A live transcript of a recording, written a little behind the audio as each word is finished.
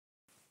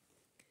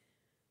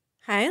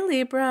Hi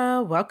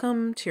Libra,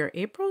 welcome to your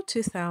April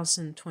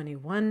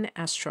 2021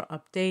 Astro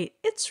Update.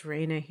 It's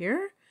Raina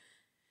here.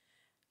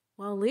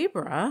 Well,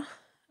 Libra,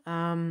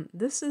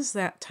 this is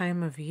that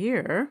time of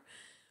year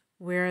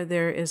where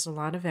there is a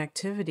lot of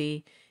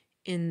activity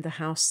in the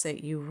house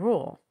that you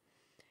rule.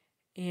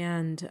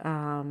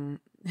 And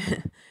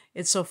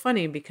it's so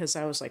funny because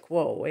I was like,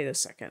 whoa, wait a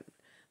second.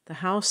 The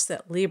house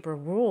that Libra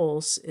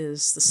rules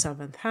is the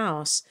seventh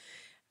house.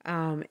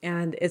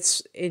 And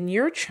it's in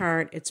your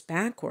chart, it's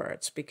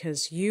backwards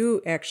because you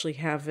actually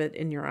have it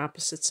in your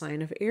opposite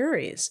sign of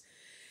Aries.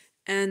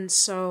 And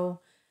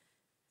so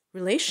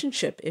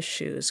relationship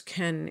issues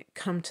can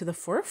come to the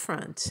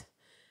forefront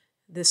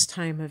this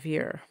time of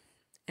year.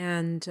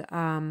 And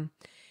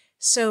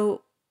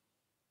so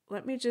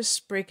let me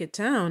just break it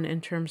down in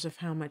terms of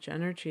how much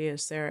energy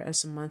is there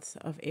as the month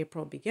of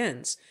April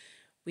begins.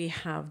 We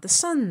have the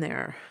sun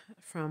there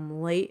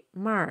from late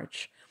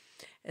March.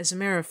 As a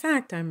matter of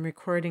fact, I'm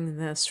recording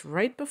this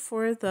right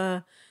before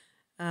the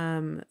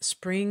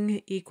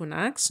spring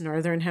equinox,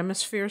 Northern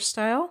Hemisphere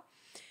style,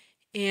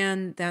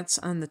 and that's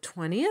on the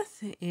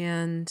 20th,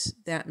 and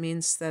that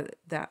means that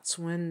that's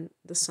when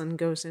the sun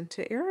goes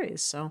into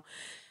Aries, so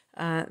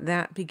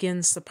that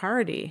begins the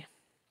party.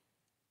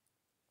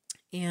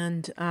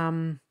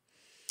 And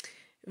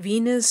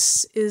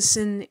Venus is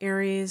in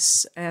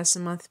Aries as the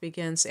month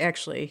begins.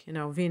 Actually,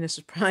 Venus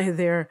is probably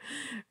there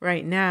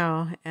right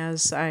now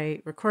as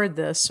I record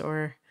this,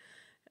 or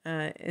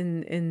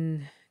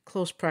in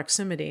close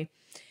proximity.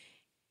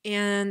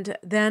 And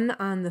then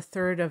on the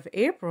 3rd of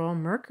April,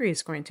 Mercury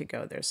is going to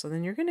go there. So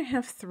then you're going to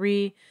have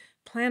 3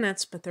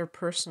 planets, but they're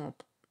personal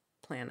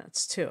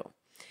planets too.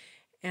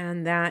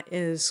 And that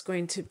is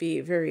going to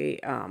be very,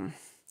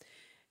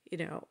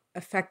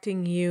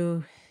 affecting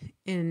you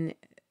in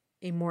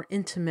a more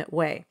intimate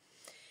way.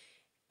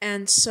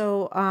 And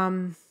so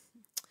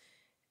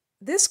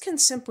this can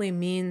simply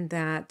mean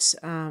that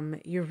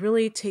you're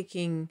really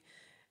taking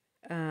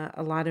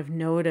a lot of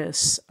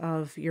notice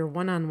of your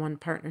one-on-one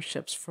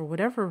partnerships for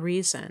whatever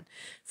reason.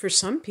 For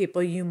some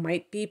people, you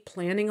might be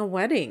planning a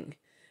wedding,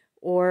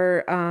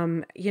 or,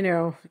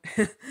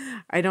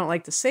 I don't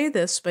like to say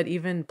this, but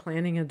even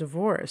planning a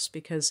divorce,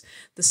 because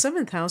the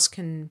 7th house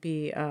can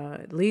be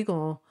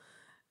legal,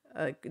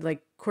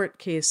 like court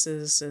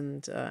cases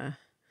and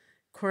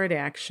court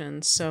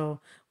actions. So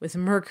with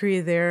Mercury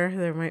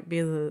there might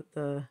be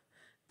the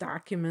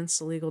documents,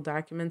 the legal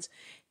documents.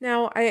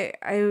 Now, I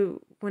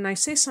when I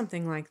say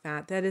something like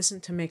that, that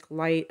isn't to make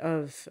light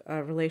of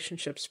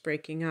relationships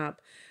breaking up,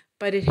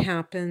 but it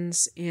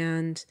happens,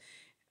 and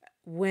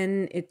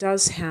when it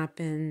does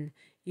happen,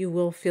 you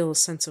will feel a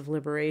sense of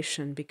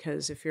liberation,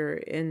 because if you're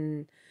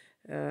in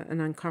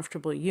an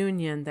uncomfortable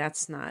union,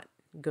 that's not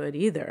good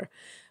either.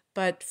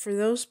 But for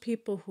those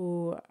people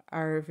who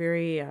are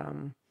very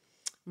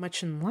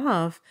much in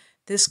love,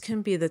 this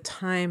can be the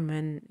time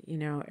when,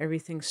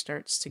 everything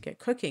starts to get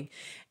cooking.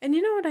 And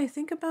you know what I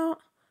think about?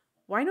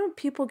 Why don't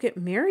people get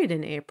married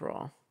in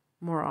April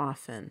more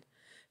often?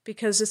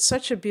 Because it's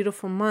such a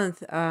beautiful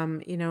month.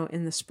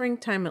 In the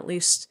springtime, at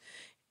least,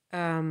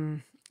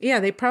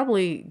 they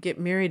probably get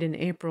married in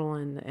April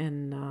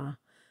in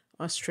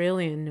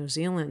Australia and New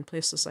Zealand,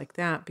 places like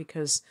that,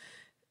 because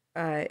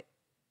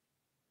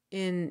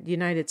in the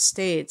United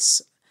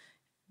States,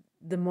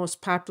 the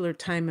most popular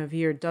time of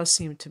year does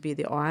seem to be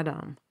the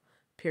autumn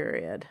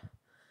period,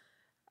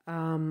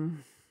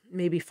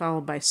 maybe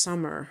followed by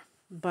summer.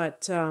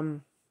 But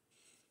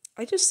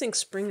I just think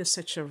spring is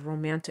such a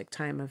romantic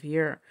time of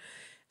year.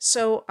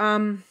 So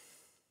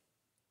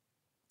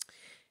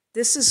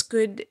this is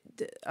good.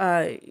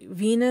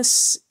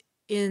 Venus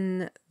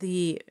in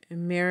the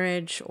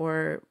marriage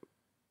or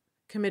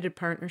committed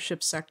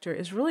partnership sector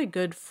is really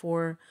good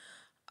for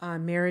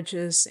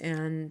marriages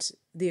and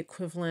the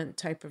equivalent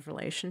type of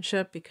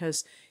relationship,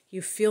 because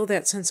you feel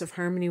that sense of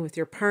harmony with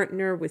your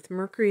partner. With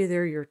Mercury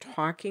there, you're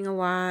talking a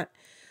lot,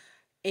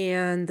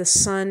 and the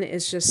sun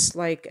is just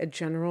like a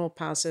general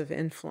positive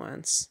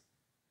influence.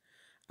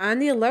 On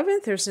the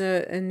 11th, there's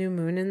a new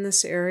moon in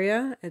this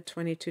area at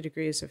 22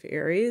 degrees of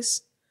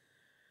Aries,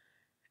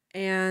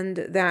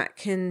 and that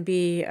can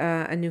be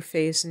a new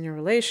phase in your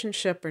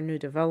relationship or new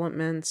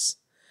developments.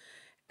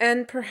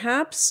 And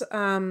perhaps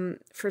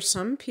for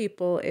some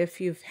people,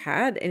 if you've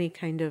had any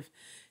kind of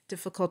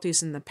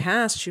difficulties in the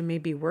past, you may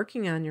be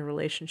working on your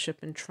relationship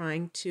and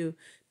trying to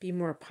be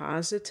more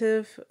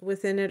positive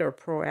within it or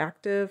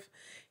proactive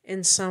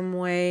in some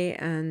way.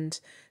 And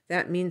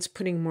that means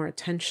putting more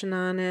attention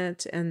on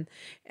it. And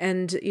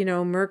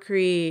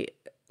Mercury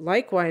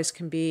likewise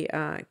can be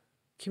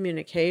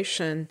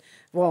communication.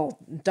 Well,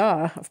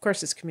 of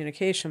course it's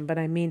communication, but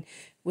I mean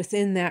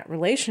within that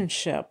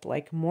relationship,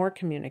 like more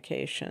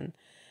communication.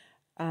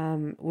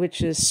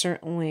 Which is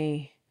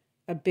certainly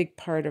a big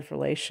part of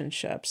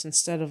relationships,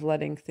 instead of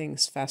letting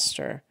things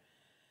fester.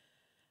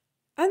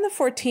 On the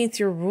 14th,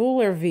 your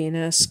ruler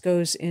Venus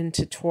goes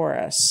into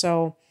Taurus.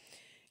 So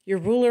your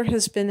ruler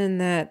has been in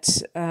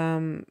that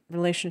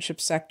relationship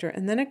sector,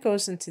 and then it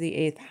goes into the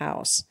 8th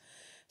house.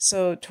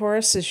 So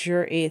Taurus is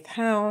your 8th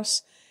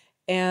house,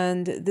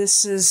 and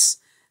this is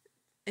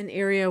an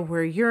area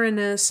where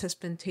Uranus has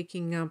been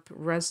taking up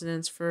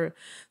residence for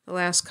the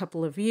last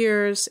couple of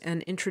years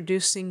and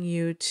introducing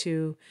you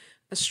to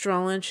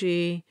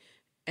astrology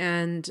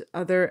and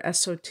other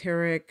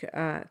esoteric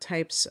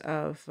types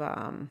of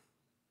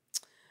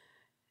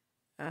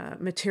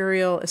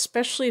material,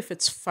 especially if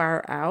it's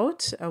far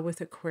out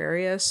with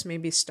Aquarius,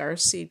 maybe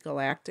starseed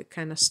galactic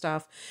kind of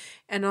stuff,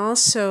 and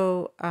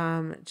also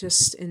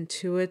just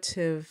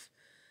intuitive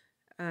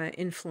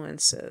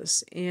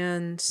influences.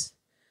 And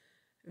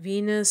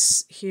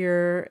Venus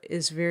here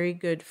is very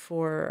good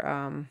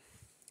for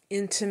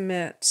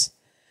intimate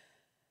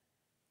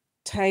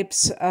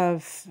types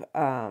of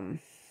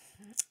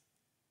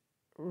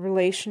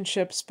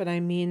relationships, but I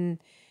mean,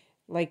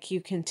 like, you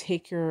can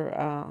take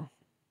your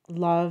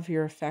love,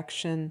 your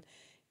affection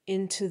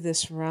into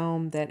this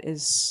realm that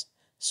is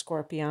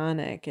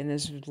scorpionic and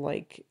is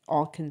like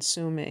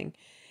all-consuming.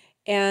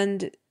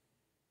 And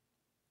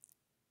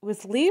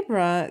with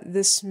Libra,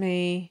 this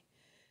may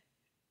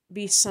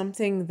be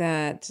something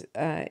that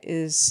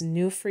is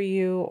new for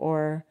you,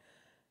 or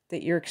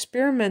that you're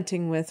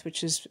experimenting with,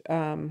 which is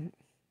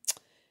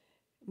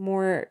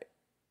more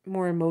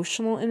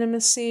emotional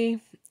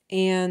intimacy,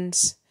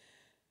 and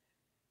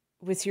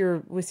with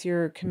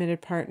your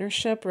committed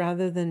partnership,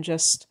 rather than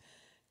just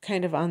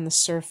kind of on the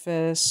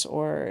surface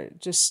or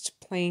just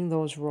playing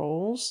those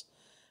roles,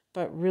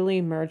 but really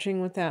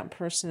merging with that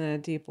person at a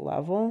deep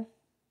level.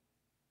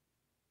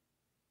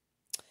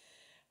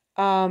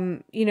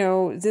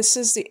 This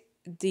is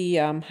the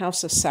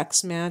house of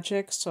sex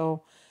magic,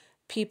 so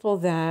people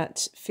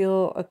that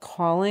feel a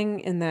calling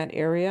in that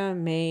area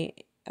may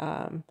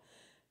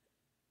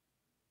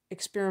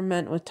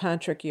experiment with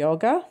tantric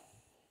yoga.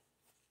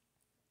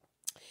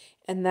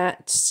 And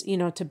that's,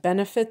 to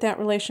benefit that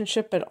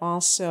relationship, but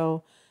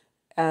also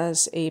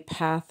as a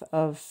path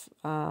of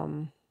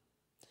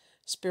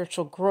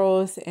spiritual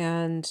growth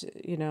and,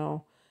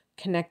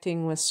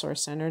 connecting with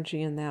source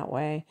energy in that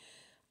way.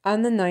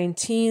 On the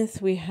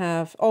 19th, we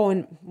have,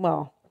 I'm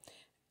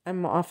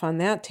off on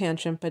that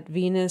tangent, but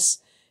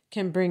Venus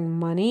can bring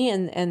money,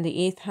 and the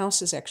 8th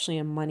house is actually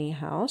a money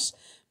house,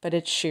 but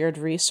it's shared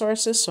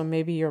resources. So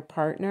maybe your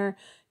partner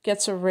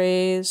gets a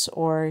raise,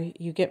 or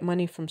you get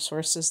money from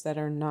sources that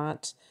are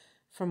not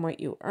from what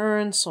you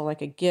earn, so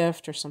like a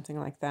gift or something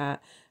like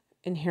that.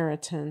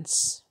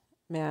 Inheritance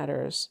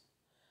matters.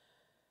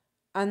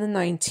 On the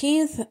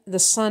 19th, the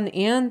Sun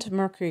and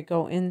Mercury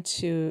go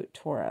into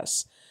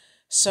Taurus.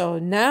 So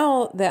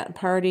now that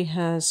party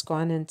has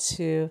gone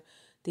into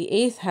the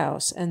 8th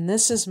house, and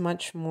this is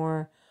much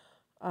more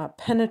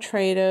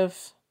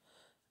penetrative.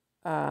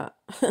 That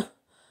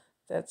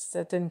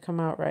didn't come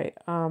out right.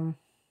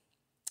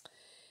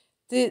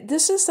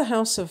 This is the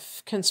house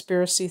of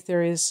conspiracy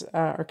theories,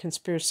 or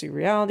conspiracy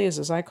realities,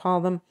 as I call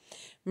them.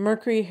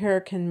 Mercury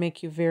here can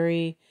make you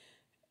very,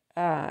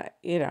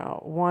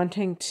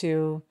 wanting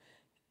to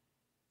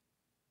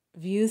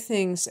view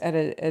things at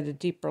a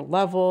deeper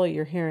level.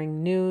 You're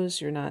hearing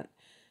news. You're not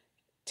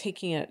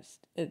taking it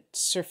at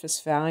surface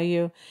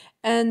value.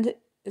 And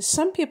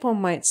some people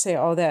might say,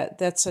 oh,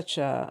 that's such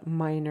a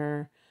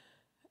minor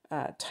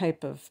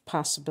type of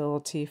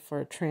possibility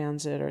for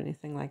transit or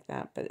anything like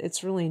that. But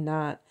it's really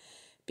not,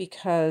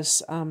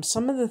 because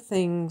some of the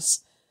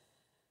things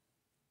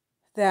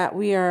that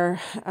we are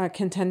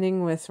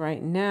contending with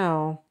right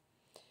now,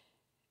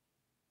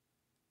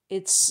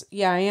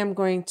 I am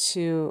going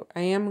to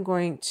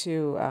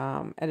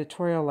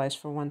editorialize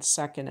for 1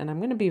 second, and I'm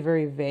going to be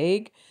very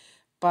vague,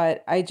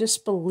 but I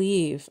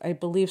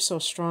believe so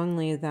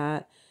strongly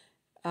that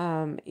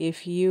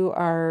if you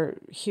are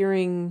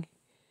hearing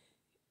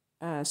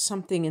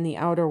something in the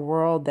outer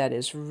world that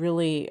is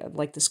really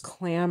like this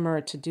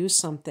clamor to do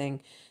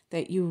something,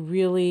 that you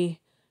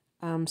really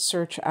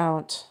search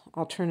out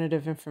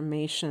alternative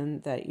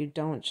information, that you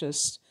don't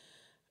just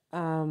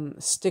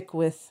stick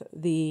with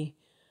the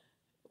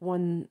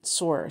one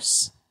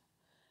source.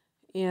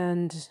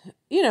 And,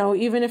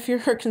 even if you're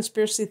a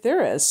conspiracy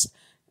theorist,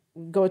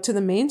 go to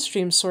the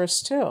mainstream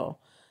source too.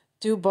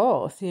 Do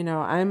both.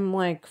 I'm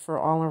like for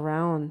all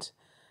around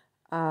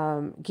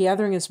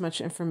gathering as much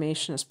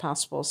information as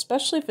possible,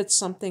 especially if it's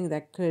something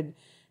that could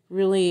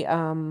really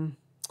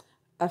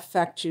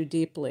affect you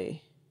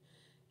deeply.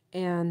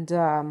 And,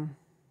 I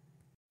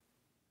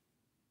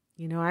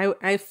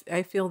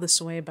feel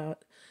this way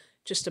about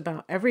just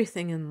about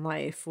everything in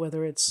life,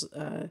 whether it's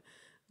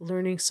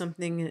learning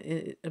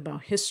something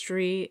about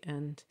history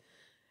and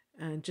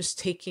just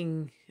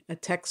taking a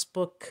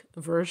textbook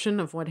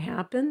version of what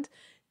happened.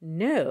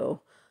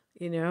 No,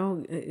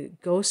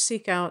 go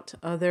seek out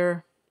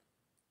other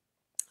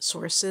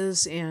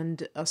sources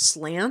and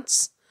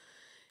slants,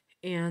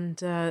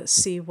 and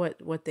see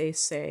what they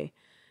say.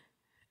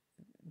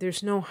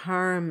 There's no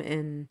harm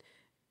in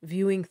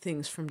viewing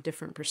things from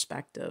different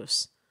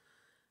perspectives.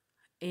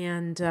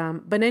 And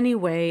but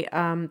anyway,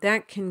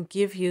 that can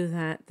give you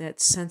that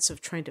sense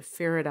of trying to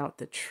ferret out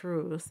the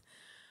truth.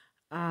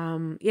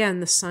 And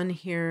the Sun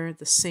here,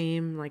 the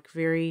same, like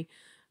very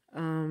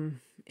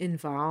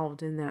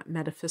involved in that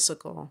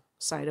metaphysical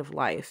side of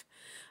life.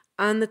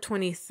 on the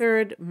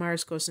 23rd,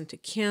 Mars goes into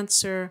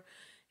Cancer,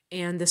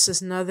 and this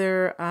is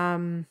another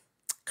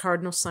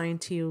cardinal sign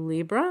to you,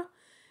 Libra.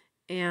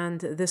 And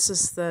this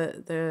is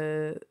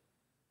the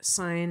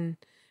sign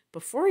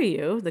before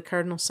you, the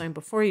cardinal sign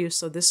before you.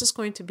 So this is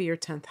going to be your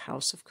 10th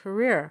house of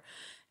career.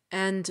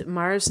 And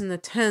Mars in the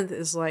 10th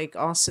is like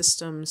all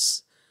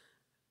systems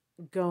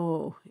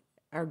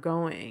are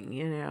going,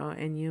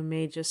 and you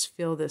may just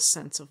feel this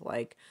sense of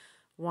like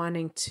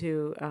wanting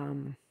to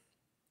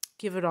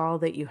give it all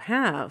that you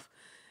have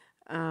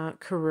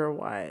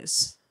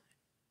career-wise.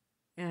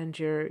 And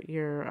your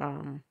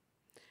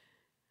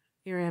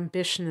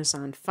ambition is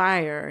on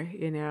fire,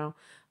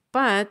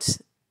 but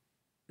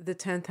the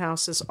 10th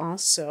house is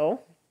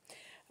also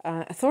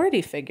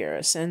authority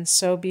figures. And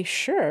so be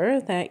sure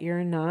that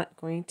you're not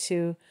going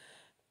to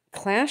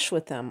clash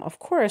with them. Of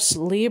course,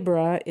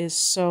 Libra is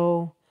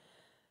so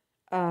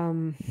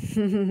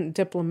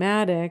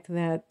diplomatic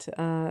that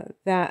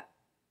that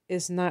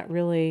is not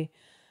really,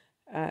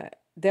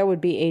 that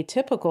would be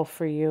atypical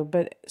for you,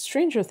 but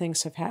stranger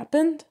things have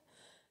happened.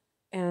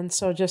 And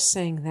so just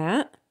saying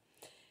that.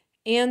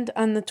 And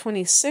on the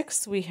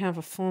 26th, we have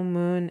a full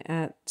moon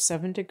at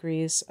 7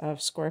 degrees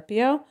of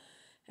Scorpio.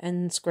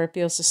 And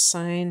Scorpio is a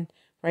sign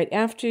right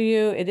after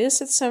you. It is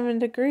at 7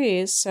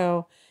 degrees,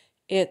 so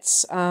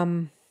it's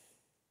an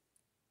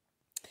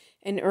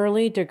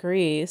early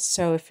degree.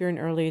 So if you're an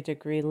early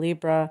degree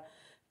Libra,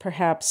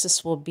 perhaps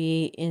this will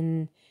be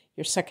in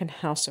your second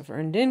house of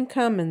earned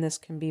income, and this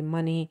can be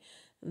money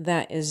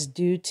that is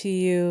due to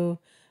you,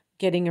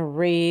 getting a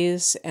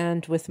raise.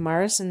 And with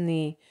Mars in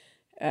the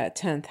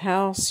 10th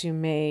house, you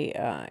may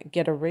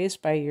get a raise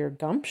by your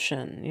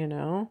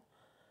gumption,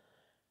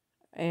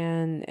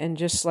 and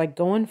just like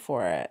going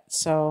for it.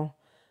 So,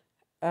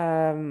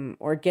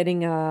 or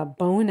getting a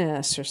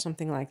bonus or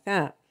something like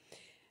that.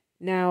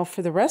 Now,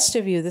 for the rest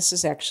of you, this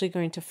is actually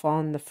going to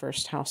fall in the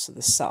first house of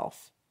the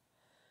self.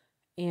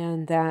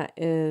 And that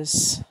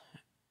is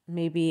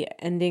maybe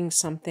ending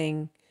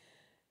something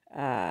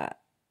that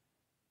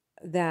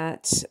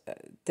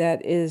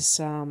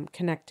is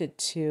connected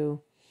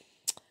to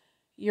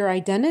your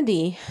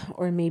identity,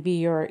 or maybe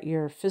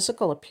your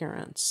physical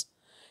appearance.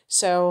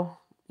 So,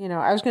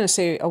 I was going to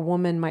say a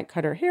woman might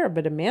cut her hair,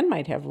 but a man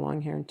might have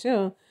long hair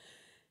too.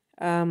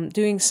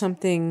 Doing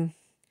something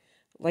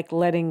like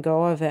letting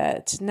go of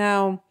it.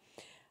 Now,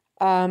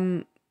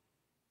 as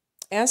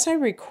I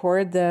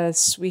record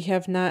this, we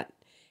have not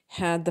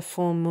had the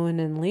full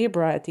moon in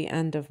Libra at the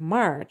end of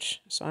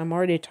March. So I'm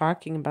already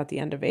talking about the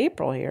end of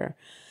April here.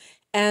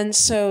 And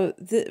so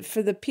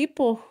for the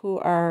people who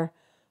are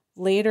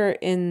later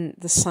in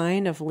the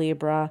sign of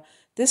Libra,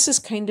 this is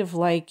kind of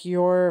like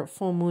your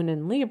full moon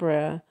in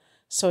Libra,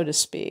 so to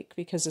speak,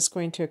 because it's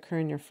going to occur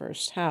in your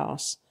first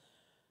house.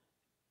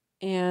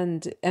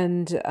 And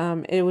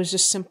it was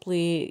just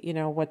simply,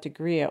 what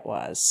degree it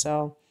was.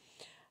 So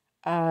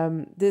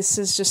this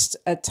is just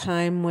a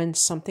time when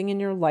something in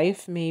your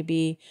life may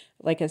be,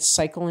 like a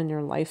cycle in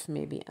your life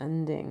may be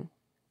ending.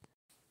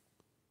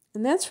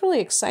 And that's really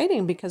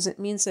exciting because it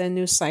means that a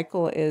new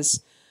cycle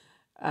is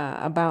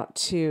about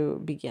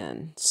to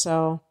begin.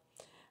 So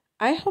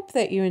I hope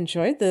that you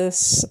enjoyed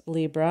this,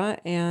 Libra,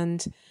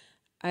 and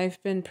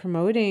I've been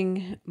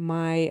promoting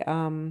my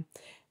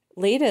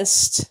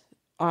latest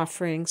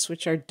offerings,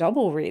 which are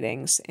double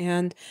readings.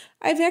 And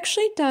I've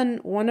actually done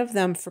one of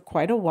them for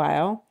quite a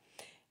while.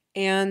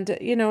 And,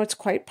 it's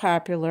quite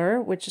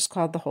popular, which is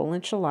called the whole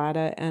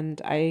enchilada.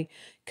 And I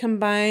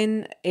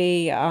combine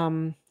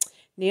a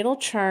natal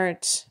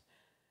chart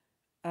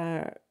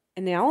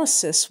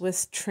analysis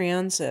with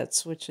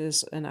transits, which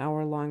is an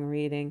hour-long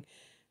reading,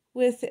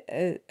 with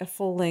a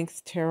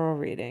full-length tarot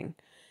reading.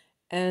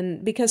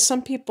 And because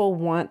some people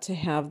want to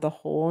have the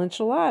whole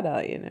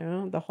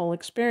enchilada, the whole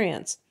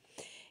experience.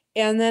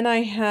 And then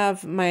I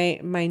have my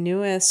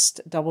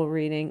newest double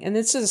reading, and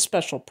this is a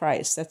special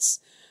price. That's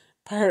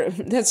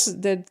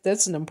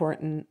an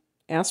important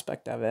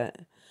aspect of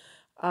it.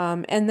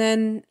 And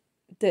then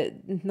the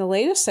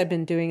latest I've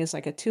been doing is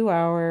like a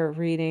 2-hour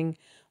reading,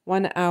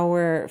 1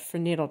 hour for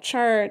natal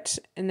chart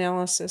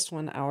analysis,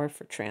 1 hour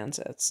for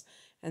transits,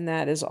 and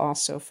that is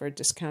also for a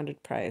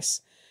discounted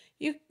price.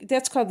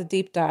 That's called the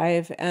deep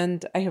dive,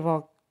 and I have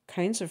all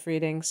kinds of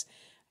readings.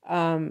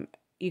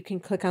 You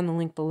can click on the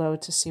link below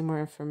to see more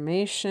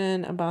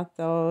information about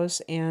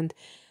those and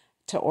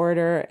to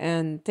order.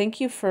 And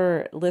thank you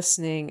for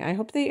listening. I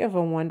hope that you have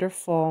a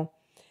wonderful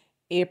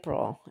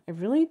April. I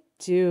really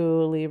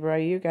do,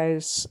 Libra. You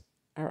guys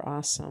are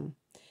awesome.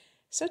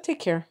 So take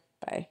care.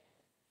 Bye.